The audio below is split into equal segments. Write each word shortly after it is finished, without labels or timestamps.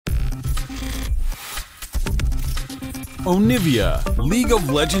Onivia, League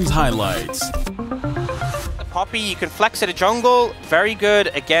of Legends highlights. Poppy, you can flex at a jungle. Very good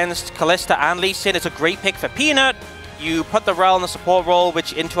against Kalista and Lee Sin. It's a great pick for Peanut. You put the Rel in the support role,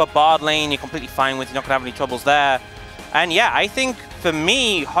 which into a bard lane, you're completely fine with. You're not going to have any troubles there. And yeah, I think for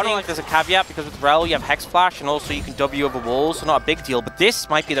me, Hanwha, there's a caveat because with Rel, you have Hex Flash and also you can W over walls, so not a big deal. But this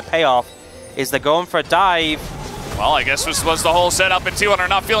might be the payoff, is they're going for a dive. Well, I guess this was the whole setup, and T1 are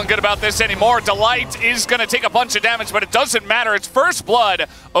not feeling good about this anymore. Delight is going to take a bunch of damage, but it doesn't matter. It's first blood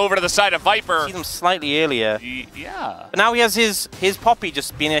over to the side of Viper. See them slightly earlier. Yeah. But now he has his Poppy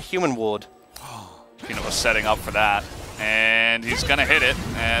just being a human ward. Peanut was setting up for that, and he's going to hit it.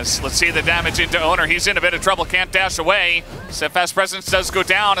 As let's see the damage into Owner. He's in a bit of trouble, can't dash away. Steadfast Presence does go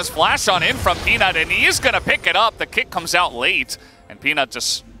down as flash on in from Peanut, and he is going to pick it up. The kick comes out late, and Peanut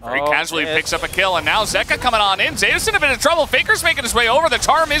just very casually picks up a kill, and now Zeka coming on in. Zeus in a bit of trouble. Faker's making his way over. The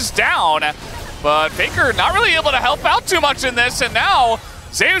charm is down, but Faker not really able to help out too much in this, and now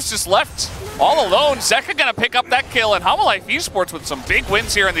Zeus just left all alone. Zeka gonna pick up that kill, and Hanwha Life Esports with some big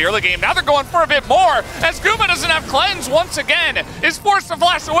wins here in the early game. Now they're going for a bit more, as Guma doesn't have cleanse once again. Is forced to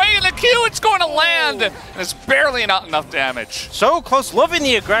flash away in the queue. It's going to land, and it's barely not enough damage. So close, loving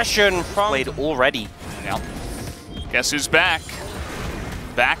the aggression from played already. Yeah. Guess who's back?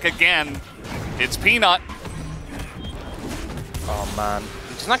 Back again. It's Peanut. Oh man.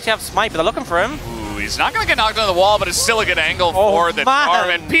 He doesn't actually have smite, but they're looking for him. Ooh, he's not going to get knocked on the wall, but it's still a good angle for the charm.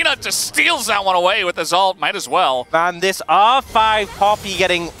 And Peanut just steals that one away with his ult. Might as well. Man, this R5 Poppy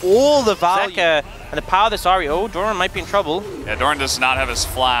getting all the value. Zeka and the power of this Ari. Oh, Doran might be in trouble. Yeah, Doran does not have his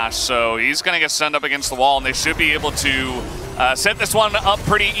flash, so he's going to get stunned up against the wall, and they should be able to set this one up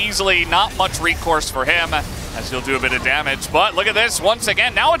pretty easily. Not much recourse for him, as he'll do a bit of damage. But look at this once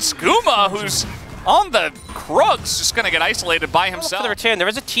again. Now it's Guma who's on the Krugs, just going to get isolated by himself. For the return, there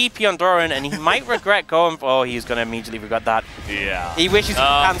is a TP on Doran, and he might regret going. Oh, he's going to immediately regret that. Yeah. He wishes he could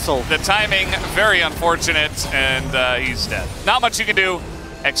cancel. The timing, very unfortunate, and he's dead. Not much you can do,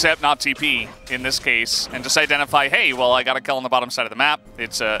 except not TP in this case, and just identify, hey, well, I got a kill on the bottom side of the map.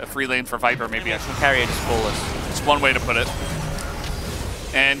 It's a free lane for Viper, maybe I should carry it just flawless. It's one way to put it.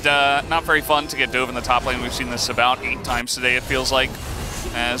 And not very fun to get dove in the top lane. We've seen this about 8 times today, it feels like.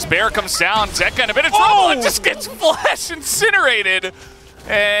 As Bear comes down, Zeka in a bit of trouble and just gets flash incinerated,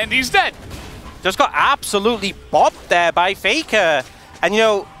 and he's dead. Just got absolutely bopped there by Faker. And you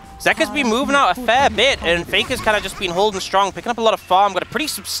know, Zeka's been moving out a fair bit, and Faker's kind of just been holding strong, picking up a lot of farm, got a pretty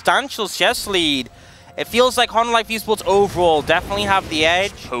substantial chess lead. It feels like Hanwha Life Esports overall definitely have the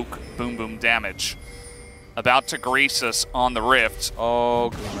edge. Poke, boom, boom damage. About to grease us on the rift.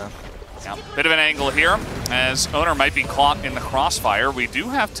 Oh, Guma. Yeah, bit of an angle here, as Owner might be caught in the crossfire. We do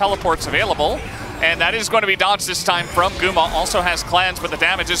have teleports available, and that is going to be dodged this time from Guma. Also has cleanse, but the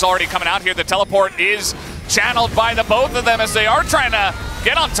damage is already coming out here. The teleport is channeled by the both of them as they are trying to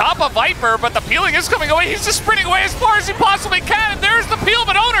get on top of Viper, but the peeling is coming away. He's just sprinting away as far as he possibly can, and there's the peel,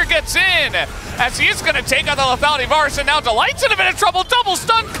 but Owner gets in, as he is going to take out the lethality Varus, and now Delight's in a bit of trouble. Double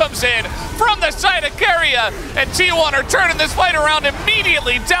stun comes in from the side of Keria, and T1 are turning this fight around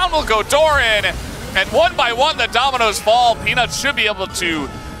immediately. Down will go Doran, and one by one the dominoes fall. Peanuts should be able to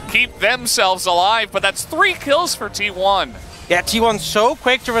keep themselves alive, but that's 3 kills for T1. Yeah, T1's so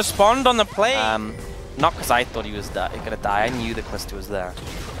quick to respond on the play. Not because I thought he was gonna die. I knew the Kalista was there.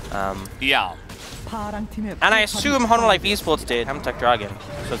 Yeah. And I assume Hanwha Life Esports did. Hamtech Dragon.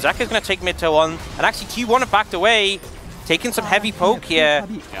 So Zeka's gonna take mid to 1, and actually T1 have backed away, taking some heavy poke here.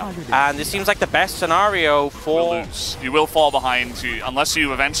 Yeah. And this seems like the best scenario for. You will fall behind, unless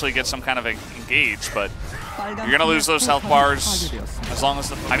you eventually get some kind of engage, but you're gonna lose those health bars as long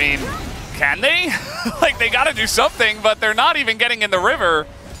as I mean, can they? Like, they gotta do something, but they're not even getting in the river.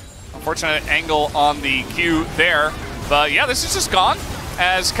 Unfortunate angle on the Q there. But yeah, this is just gone,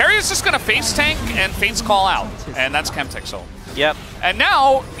 as Keria is just gonna face tank and Fate's call out. And that's Chemtech Soul. Yep. And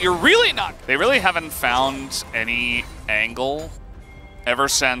now, you're really not, they really haven't found any angle ever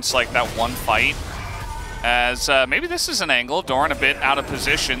since like that one fight. As maybe this is an angle. Doran a bit out of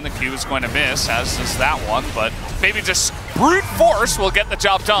position. The Q is going to miss, as is that one. But maybe just brute force will get the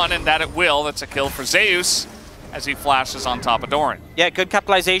job done, and that it will. That's a kill for Zeus as he flashes on top of Doran. Yeah, good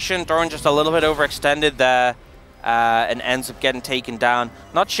capitalization. Doran just a little bit overextended there and ends up getting taken down.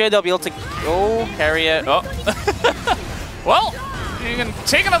 Not sure they'll be able to... Oh, Keria. Oh. Well, you can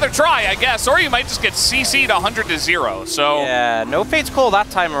take another try, I guess, or you might just get CC'd 100-0. So yeah, no Fate's call that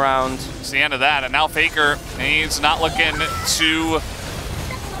time around. It's the end of that, and now Faker, he's not looking too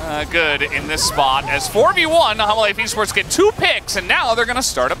good in this spot. As 4v1, Hanwha Life Esports get 2 picks, and now they're going to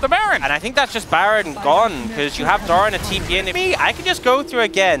start up the Baron. And I think that's just Baron gone, because you have Doran a TP in. Me, I could just go through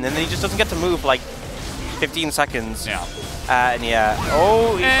again, and then he just doesn't get to move like 15 seconds. Yeah. And yeah.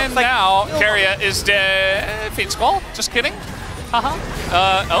 Oh, and now Keria is dead. Feed Squall, just kidding.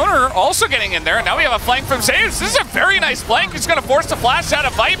 Owner also getting in there, and now we have a flank from Zeus. This is a very nice flank. He's going to force the flash out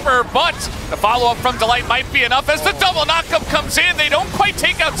of Viper, but the follow-up from Delight might be enough as the double knockup comes in. They don't quite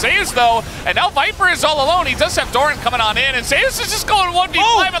take out Zeus, though, and now Viper is all alone. He does have Doran coming on in, and Zeus is just going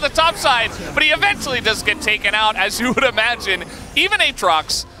 1v5 on the top side, but he eventually does get taken out, as you would imagine. Even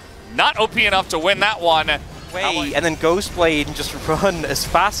Aatrox, not OP enough to win that one. And then Ghostblade and just run as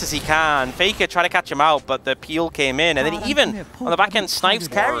fast as he can. Faker try to catch him out, but the peel came in, and then even on the back end snipes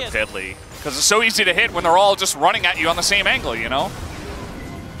Keria. Deadly, because it's so easy to hit when they're all just running at you on the same angle, you know?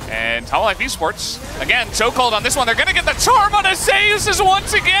 And Hanwha Life Esports, again, chokehold on this one. They're going to get the charm on Zeus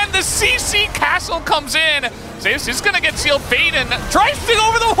once again. The CC Castle comes in. Zeus is going to get sealed fate and tries to go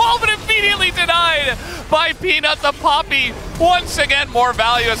over the wall, but immediately denied by Peanut the Poppy. Once again, more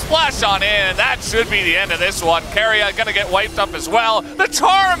value is flash on in, and that should be the end of this one. Keria going to get wiped up as well. The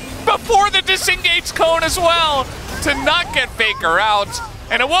charm before the disengaged cone as well to not get Faker out.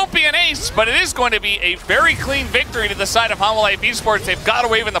 And it won't be an ace, but it is going to be a very clean victory to the side of Hanwha Life Esports. They've got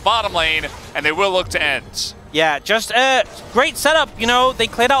away in the bottom lane, and they will look to end. Yeah, just a great setup. You know, they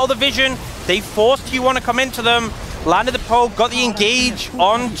cleared out all the vision. They forced T1 to come into them, landed the poke, got the engage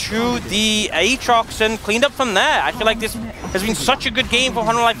onto the Aatrox, and cleaned up from there. I feel like this has been such a good game for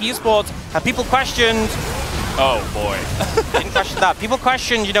Hanwha Life Esports, and people questioned. Oh boy. Didn't question that. People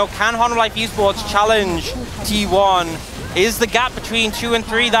questioned, you know, can Hanwha Life Esports challenge T1? Is the gap between 2 and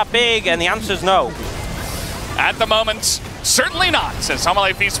 3 that big? And the answer is no. At the moment, certainly not, since Hanwha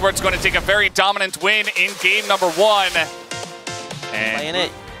Life Esports is going to take a very dominant win in game number 1. And playing it,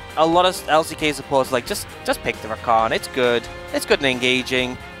 a lot of LCK supports like, just pick the Rakan. It's good. It's good and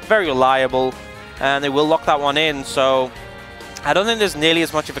engaging. Very reliable. And they will lock that one in. So I don't think there's nearly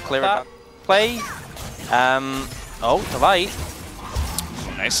as much of a clear play. Oh, the light.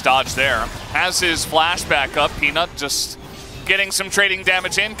 Nice dodge there. Has his flash back up. Peanut just getting some trading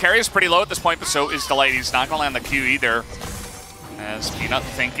damage in. Keria's pretty low at this point, but so is Delight. He's not going to land the Q either. As Peanut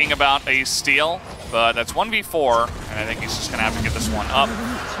thinking about a steal, but that's 1v4, and I think he's just going to have to get this one up.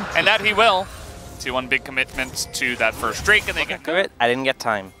 And that he will. T1 big commitment to that first Drake, and they get through it. I didn't get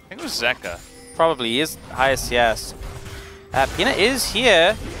time. I think it was Zeka. Probably is highest, yes. Peanut is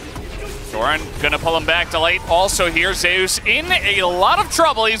here. Doran gonna pull him back. Delight also here. Zeus in a lot of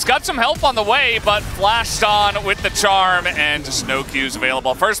trouble. He's got some help on the way, but flashed on with the charm, and just no Qs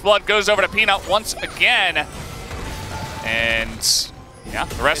available. First blood goes over to Peanut once again. And yeah,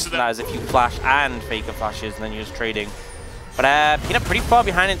 the rest of them. As if you flash and Faker flashes, and then you're just trading. But Peanut pretty far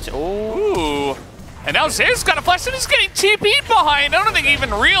behind it. Ooh. And now Zeus got a flash, and he's getting TP'd behind. I don't think he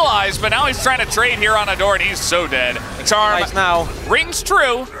even realized, but now he's trying to trade here on Adore, and he's so dead. Charm nice now. Rings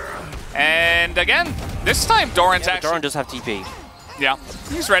true. And again, this time Doran's actually... Doran does have TP. Yeah,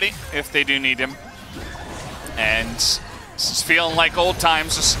 he's ready if they do need him. And this is feeling like old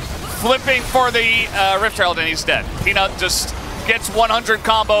times, just flipping for the Rift Herald, and he's dead. Peanut just gets 100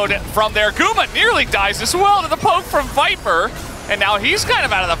 comboed from there. Guma nearly dies as well to the poke from Viper. And now he's kind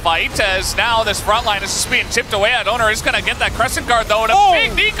of out of the fight, as now this front line is just being chipped away at. Owner is going to get that Crescent Guard, though, and a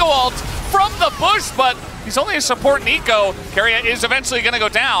big Nico ult from the bush, but he's only a support Nico. Keria is eventually going to go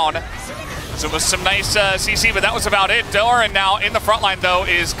down. So it was some nice CC, but that was about it. Doran now in the front line, though,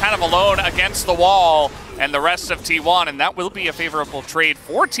 is kind of alone against the wall and the rest of T1, and that will be a favorable trade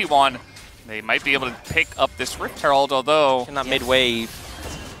for T1. They might be able to pick up this Rift Herald, although... in that mid-wave.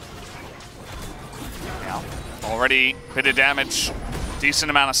 Yeah, already a bit of damage.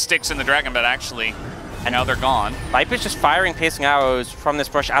 Decent amount of sticks in the Dragon Bed, actually. And now they're gone. Viper's just firing piercing arrows from this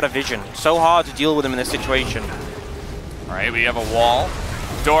brush out of vision. So hard to deal with him in this situation. All right, we have a wall.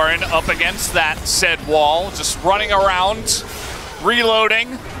 Doran up against that said wall, just running around,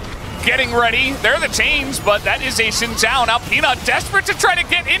 reloading, getting ready. They're the chains, but that is a Xin Zhao. Now Peanut desperate to try to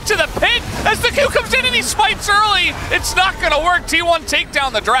get into the pit as the Q comes in and he swipes early. It's not going to work. T1 take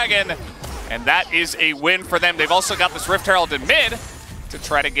down the Dragon, and that is a win for them. They've also got this Rift Herald in mid to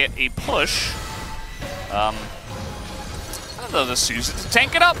try to get a push. I don't know, just use it to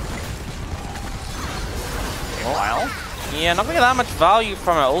tank it up. Meanwhile, yeah, not going to get that much value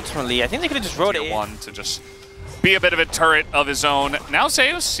from it ultimately. I think they could have just wrote it in. One to just be a bit of a turret of his own. Now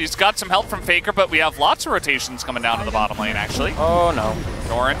Zeus, he's got some help from Faker, but we have lots of rotations coming down to the bottom lane, actually. Oh, no.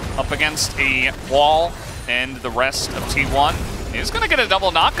 Doran up against a wall, and the rest of T1 is going to get a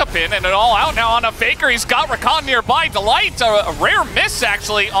double knock-up in, and it all out now on a Faker. He's got Rakan nearby. Delight, a rare miss,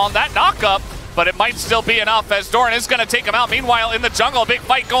 actually, on that knock-up, but it might still be enough as Doran is going to take him out. Meanwhile, in the jungle, a big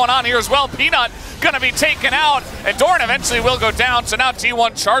fight going on here as well. Peanut going to be taken out, and Doran eventually will go down, so now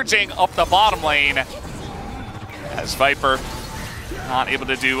T1 charging up the bottom lane. as Viper not able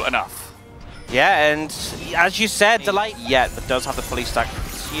to do enough. Yeah, and as you said, Delight yet, but does have the fully stacked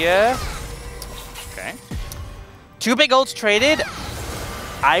here. Okay. 2 big ults traded.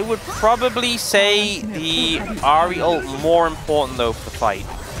 I would probably say the Ahri ult more important though for the fight.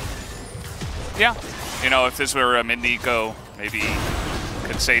 Yeah. You know, if this were a mid-Nico, maybe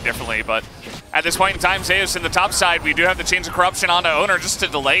could say differently, but at this point in time, Zeus in the top side, we do have the Chains of Corruption onto Owner just to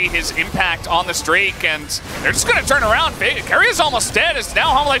delay his impact on this Drake, and they're just going to turn around. Carry is almost dead. It's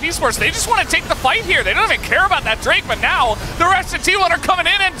now Hanwha Esports. They just want to take the fight here. They don't even care about that Drake, but now the rest of T1 are coming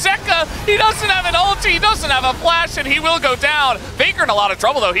in, and Zeka, he doesn't have an ulti, he doesn't have a flash, and he will go down. Faker in a lot of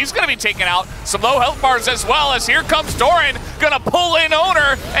trouble, though. He's going to be taking out some low health bars as well, as here comes Doran, going to pull in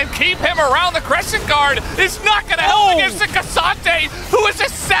Owner and keep him around the Crescent Guard. It's not going to help against the Cassante, who is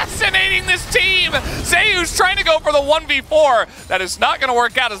assassinating this team. Zeyu's trying to go for the 1v4. That is not going to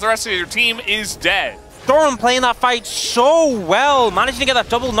work out as the rest of your team is dead. Doran playing that fight so well, managing to get that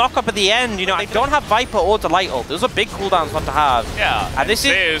double knock-up at the end. You know, I don't have Viper or Delight ult. Those are big cooldowns not to have. Yeah, and this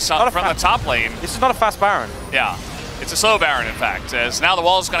is from the top lane. This is not a fast Baron. Yeah, it's a slow Baron, in fact, as now the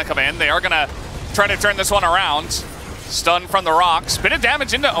wall is going to come in. They are going to try to turn this one around. Stun from the rocks. Bit of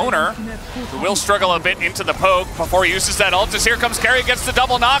damage into Owner, who will struggle a bit into the poke before he uses that ult. As here comes Carry, gets the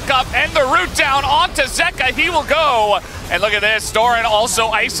double knock-up and the root down onto Zeka. He will go. And look at this. Doran also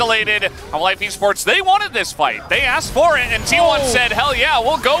isolated. Hanwha Esports, they wanted this fight. They asked for it, and T1 said, hell yeah,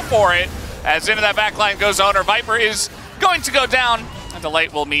 we'll go for it. As into that backline goes Owner. Viper is going to go down, and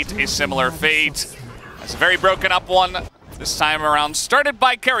Delight will meet a similar fate. That's a very broken up one this time around, started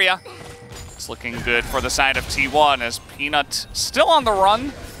by Carrier. It's looking good for the side of T1 as Peanut still on the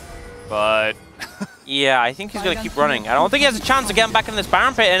run, but... yeah, I think he's going to keep running. I don't think he has a chance of getting back in this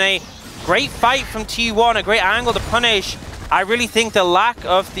Baron pit, and a great fight from T1, a great angle to punish. I really think the lack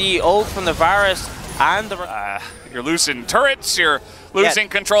of the ult from the Varus and the... you're losing turrets, you're losing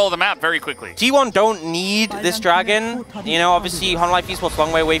control of the map very quickly. T1 don't need this dragon. You know, obviously, Hanwha Esports a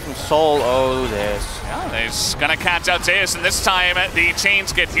long way away from Seoul. Oh, this. Yeah, he's going to catch out Zeus, and this time the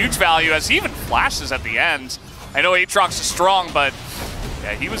chains get huge value as he even flashes at the end. I know Aatrox is strong, but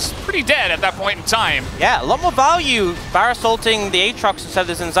yeah, he was pretty dead at that point in time. Yeah, a lot more value. Varus ulting the Aatrox instead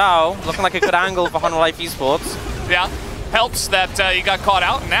of the Xin Zhao. Looking like a good angle for Hanwha Esports. Yeah, helps that he got caught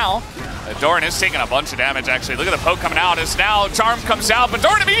out, and now Doran is taking a bunch of damage, actually. Look at the poke coming out as now Charm comes out, but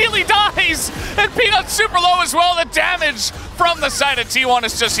Doran immediately dies! And Peanut's super low as well. The damage from the side of T1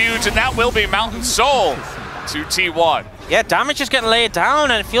 is just huge, and that will be Mountain Soul to T1. Yeah, damage is getting laid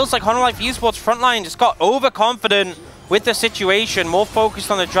down, and it feels like Hanwha Esports frontline just got overconfident with the situation, more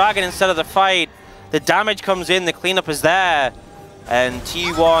focused on the dragon instead of the fight. The damage comes in, the cleanup is there, and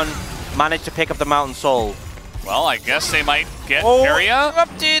T1 managed to pick up the Mountain Soul. Well, I guess they might get Area.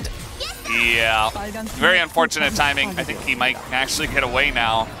 Interrupted. Yeah, very unfortunate timing. I think he might actually get away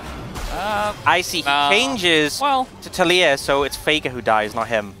now. I see. He changes to Talia, so it's Faker who dies, not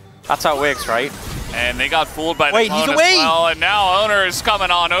him. That's how it works, right? And they got fooled by the clone as well, and now Owner is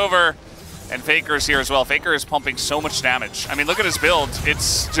coming on over. And Faker's here as well. Faker is pumping so much damage. I mean, look at his build.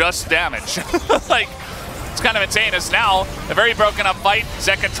 It's just damage. Like, it's kind of insane. As now, a very broken up fight.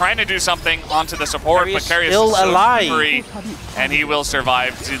 Zeka trying to do something onto the support, but Carry is still alive. And he will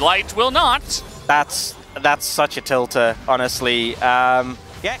survive. Delight will not. That's such a tilter, honestly. Yeah.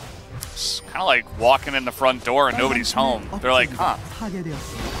 It's kind of like walking in the front door and nobody's home. They're like, huh.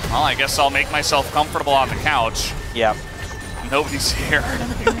 Well, I guess I'll make myself comfortable on the couch. Yeah. Nobody's here.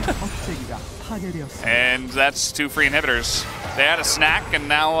 And that's 2 free inhibitors. They had a snack, and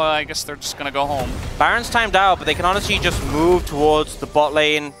now I guess they're just going to go home. Baron's timed out, but they can honestly just move towards the bot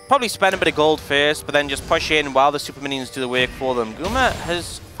lane. Probably spend a bit of gold first, but then just push in while the super minions do the work for them. Guma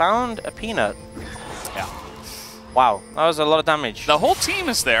has found a Peanut. Yeah. Wow, that was a lot of damage. The whole team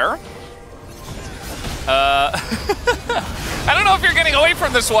is there. I don't know if you're getting away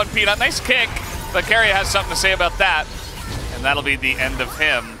from this one, Peanut. Nice kick, but Carry has something to say about that. And that'll be the end of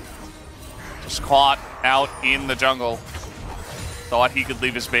him. Just caught out in the jungle. Thought he could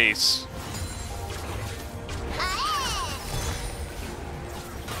leave his base.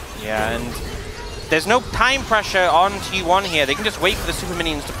 Yeah, and there's no time pressure on T1 here. They can just wait for the super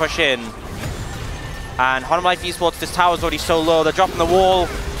minions to push in. And Hanwha Esports, this tower's already so low. They're dropping the wall.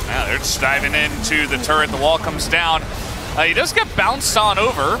 Yeah, they're just diving into the turret. The wall comes down. He does get bounced on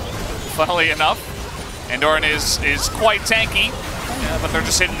over, funnily enough. And Doran is quite tanky, but they're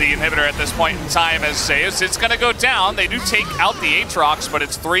just hitting the inhibitor at this point in time as Zeus. It's going to go down. They do take out the Aatrox, but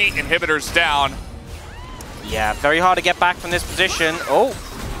it's 3 inhibitors down. Yeah, very hard to get back from this position. Oh.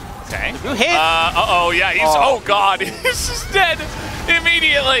 Okay. You hit. Uh-oh, yeah, he's, oh God, he's just dead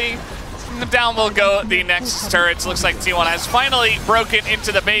immediately. down will go the Nexus turrets. Looks like T1 has finally broken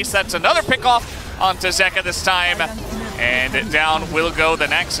into the base. That's another pickoff onto Zeka this time. And down will go the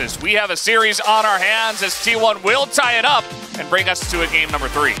Nexus. We have a series on our hands as T1 will tie it up and bring us to a game number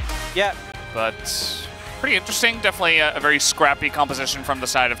 3. Yeah. But pretty interesting. Definitely a very scrappy composition from the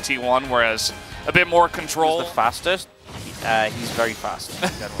side of T1, whereas a bit more control. He's the fastest. He's very fast.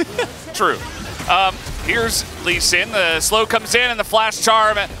 True. Here's Lee Sin. The slow comes in and the flash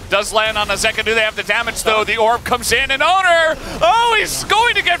charm does land on Zeka. Do they have the damage though? The orb comes in and Owner! Oh, he's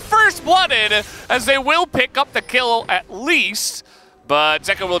going to get first blooded as they will pick up the kill at least. But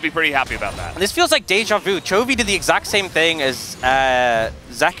Zeka will be pretty happy about that. This feels like deja vu. Chovy did the exact same thing as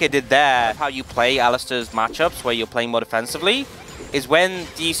Zeka did there. How you play Alistair's matchups where you're playing more defensively is when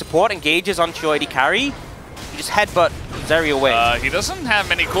the support engages onto your AD carry, you just headbutt Zeri away. He doesn't have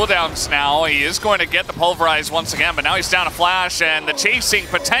many cooldowns now. He is going to get the pulverize once again, but now he's down a flash, and the chasing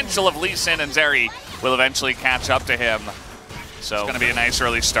potential of Lee Sin and Zeri will eventually catch up to him. So it's going to be a nice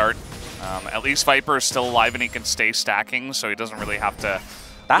early start. At least Viper is still alive and he can stay stacking, so he doesn't really have to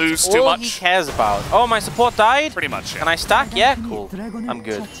lose too much. That's all he cares about. Oh, my support died? Pretty much, yeah. Can I stack? Yeah, cool. I'm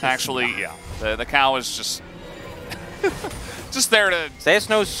good. Actually, yeah. The cow is just just there to... Zeus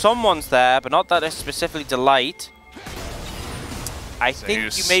knows someone's there, but not that it's specifically Delight. I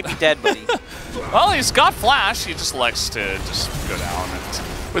think you may be dead, buddy. Well, he's got flash. He just likes to just go down.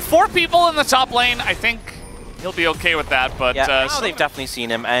 And with 4 people in the top lane, I think he'll be okay with that, but... Yeah, now they've definitely seen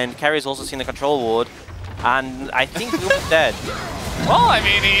him, and Kerry's also seen the control ward, and I think he'll be dead. Well, I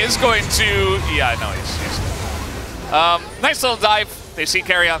mean, he is going to... Yeah, no, he's nice little dive. They see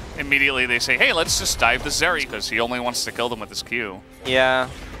Kerry up. Immediately they say, hey, let's just dive the Zeri, because he only wants to kill them with his Q. Yeah.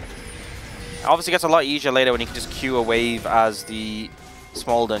 Obviously gets a lot easier later when you can just Q a wave as the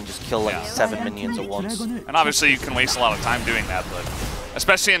Smolder and just kill like 7 minions at once. And obviously you can waste a lot of time doing that, but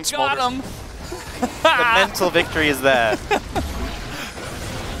especially in Smolder. Got him! The mental victory is there.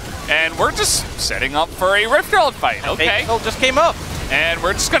 And we're just setting up for a Rift Herald fight. Okay. Fatal just came up. And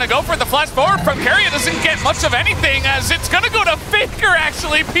we're just going to go for the flash forward from Kerry. It doesn't get much of anything as it's going to go to Faker,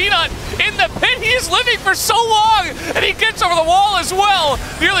 actually. Peanut in the pit. He is living for so long, and he gets over the wall as well.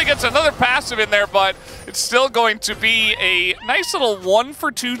 Nearly gets another passive in there, but it's still going to be a nice little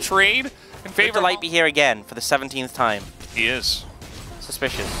 1-for-2 trade in favor. Would Delight be here again for the 17th time? He is.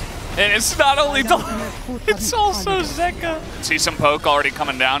 Suspicious. And it's not only Delight, it's also Zeka. See some poke already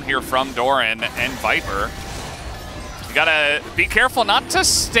coming down here from Doran and Viper. You gotta be careful not to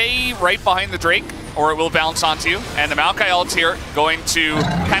stay right behind the Drake, or it will bounce onto you. And the Maokai ult here going to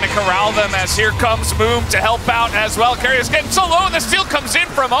kind of corral them as here comes Moom to help out as well. Carrier's getting so low, and the steal comes in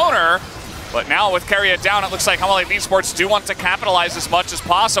from Owner. But now with Carrier down, it looks like Hanwha Esports do want to capitalize as much as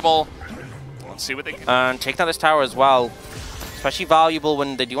possible. Let's see what they can do. And taking out this tower as well. Especially valuable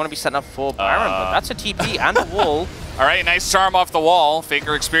when they do want to be setting up for Baron, but that's a TP and a wall. All right, nice charm off the wall.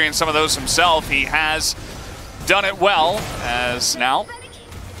 Faker experienced some of those himself. He has done it well, as now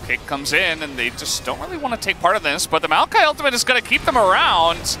kick comes in, and they just don't really want to take part of this, but the Maokai ultimate is going to keep them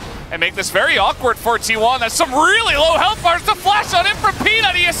around and make this very awkward for T1. That's some really low health bars. The flash on him from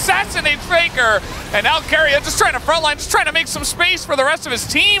Peanut. He assassinates Faker, and now Carrier just trying to frontline, just trying to make some space for the rest of his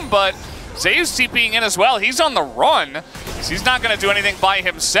team, but Zayu's TPing in as well. He's on the run. He's not going to do anything by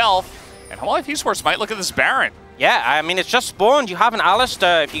himself, and Hanwha Esports might look at this Baron. Yeah, I mean, it's just spawned. You have an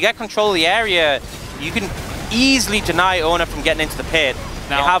Alistair. If you get control of the area, you can easily deny Owner from getting into the pit.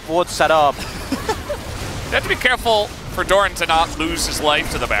 Now, you have wards set up. You have to be careful for Doran to not lose his life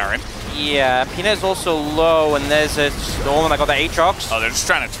to the Baron. Yeah, Peanut is also low, and there's a Storm that got the Aatrox. Oh, they're just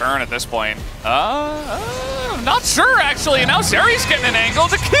trying to turn at this point. Not sure, actually. And now Zeri's getting an angle.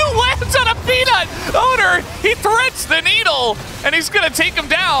 The kill lands on a Peanut. Owner, he threats the needle, and he's going to take him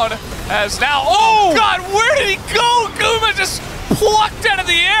down. As now, oh God, where did he go? Guma just plucked out of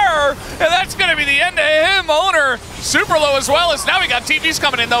the air, and that's going to be the end of him. Owner super low as well, as now we got TVs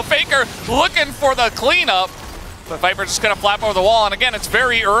coming in though. Faker looking for the cleanup, but Viper's just going to flap over the wall, and again, it's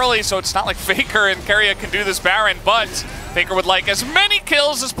very early, so it's not like Faker and Keria can do this Baron, but Faker would like as many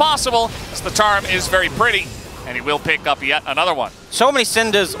kills as possible, as the charm is very pretty, and he will pick up yet another one. So many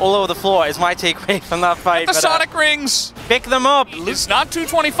cinders all over the floor is my takeaway from that fight. Get the Sonic rings! Pick them up! It's not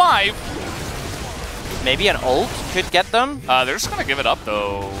 225. Maybe an ult could get them? They're just going to give it up,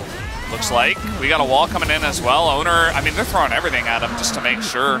 though, looks like. We got a wall coming in as well. Owner, I mean, they're throwing everything at him just to make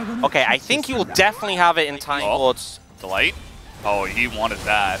sure. Okay, I think he will definitely have it in time wards. Delight? Oh, he wanted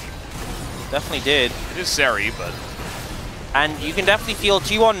that. Definitely did. It is Zeri, but And you can definitely feel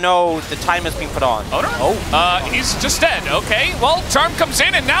G1 know the time has been put on. He's just dead. Okay, well, Charm comes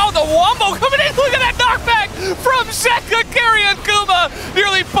in, and now the Wombo coming in. Look at that knockback from Zeka, Carry, and Kuma.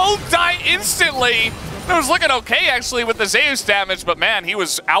 Nearly both die instantly. It was looking okay, actually, with the Zeus damage, but man, he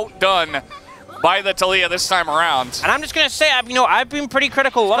was outdone by the Taliyah this time around. And I'm just going to say, I've been pretty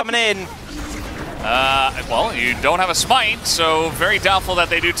critical coming in. Well, you don't have a smite, so very doubtful that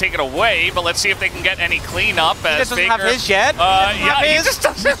they do take it away, but let's see if they can get any cleanup. He doesn't have his yet. He just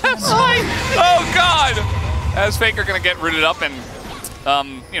doesn't have smite. Oh, God. As Faker going to get rooted up and,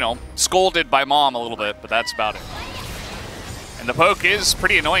 scolded by Mom a little bit, but that's about it. And the poke is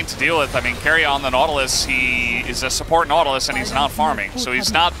pretty annoying to deal with. I mean, Carry on the Nautilus, he is a support Nautilus, and he's not farming, so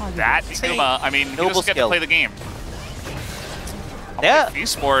he's not that Kuma. I mean, he doesn't get to play the game. Yeah.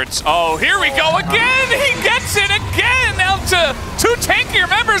 Esports. Oh, here we go again. He gets it again out to 2 tankier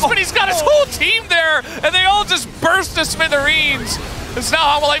members, but he's got his whole team there, and they all just burst to smithereens. It's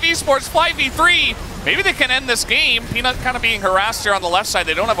now Hanwha Esports 5v3. Maybe they can end this game. Peanut kind of being harassed here on the left side.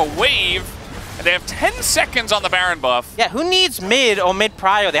 They don't have a wave, and they have 10 seconds on the Baron buff. Yeah, who needs mid or mid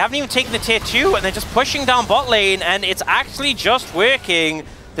prior? They haven't even taken the tier 2, and they're just pushing down bot lane, and it's actually just working.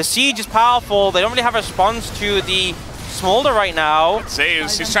 The siege is powerful. They don't really have a response to the Smolder right now.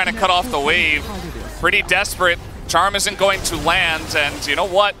 Zeus, he's trying to cut off the wave. Pretty desperate. Charm isn't going to land, and you know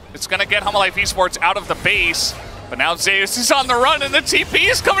what? It's going to get Hanwha Esports out of the base. But now Zeus is on the run, and the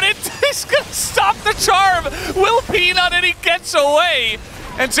TP is coming in. He's going to stop the Charm. Will Peanut, and he gets away.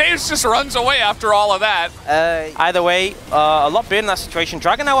 And Zeus just runs away after all of that. Either way, a lot better in that situation.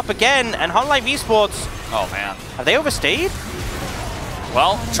 Dragon now up again, and Hanwha Esports. Oh, man. Have they overstayed?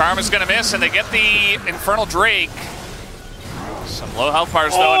 Well, Charm is going to miss, and they get the Infernal Drake. Some low health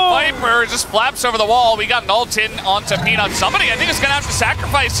bars, though, and Viper just flaps over the wall. We got an ult in onto Peanut. Somebody, I think, is going to have to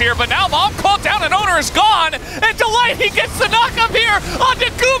sacrifice here, but now Mom called down and Owner is gone, and Delight, he gets the knock up here onto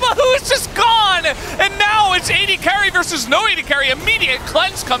Kuma, who is just gone, and now it's 80 carry versus no 80 carry. Immediate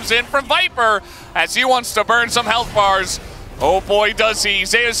cleanse comes in from Viper as he wants to burn some health bars. Oh boy, does he.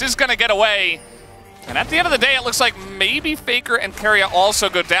 Zeus is going to get away. And at the end of the day, it looks like maybe Faker and Carrier also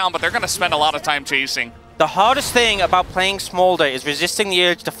go down, but they're going to spend a lot of time chasing. The hardest thing about playing Smolder is resisting the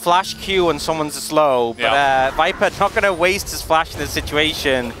urge to flash Q when someone's slow. But Viper not going to waste his flash in this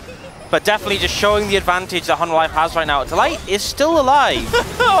situation. But definitely just showing the advantage that Hanwha has right now. Delight is still alive.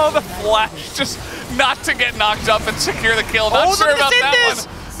 Oh, the flash. Just not to get knocked up and secure the kill. Not sure about that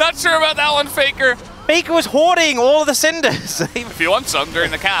one. Not sure about that one, Faker. Faker was hoarding all of the cinders. If you want some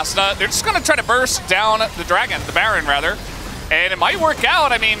during the cast. They're just going to try to burst down the Dragon, the Baron, rather. And it might work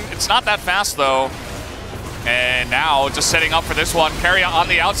out. I mean, it's not that fast, though. And now, just setting up for this one, Carrier on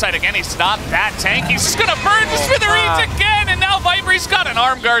the outside again. He's not that tanky. He's just going to burn the smithereens again. And now Viper's got an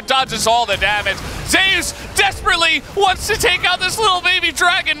arm guard, dodges all the damage. Zeus desperately wants to take out this little baby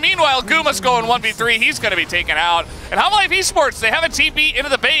dragon. Meanwhile, Guma's going 1v3. He's going to be taken out. And Hanwha Esports, they have a TP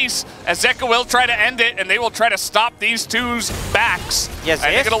into the base as Zeka will try to end it, and they will try to stop these two's backs. Yes,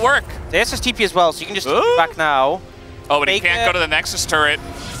 I think it'll work. Zeus has TP as well, so you can just TP back now. Oh, but Faker. He can't go to the Nexus turret.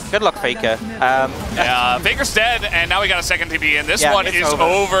 Good luck, Faker. Yeah, Faker's dead, and now we got a second TP, and this one is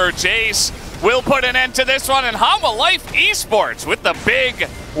over. Jace will put an end to this one, and Hanwha Esports with the big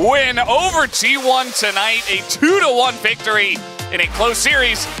win over G1 tonight. A 2-1 victory in a close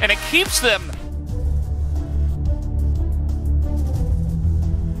series, and it keeps them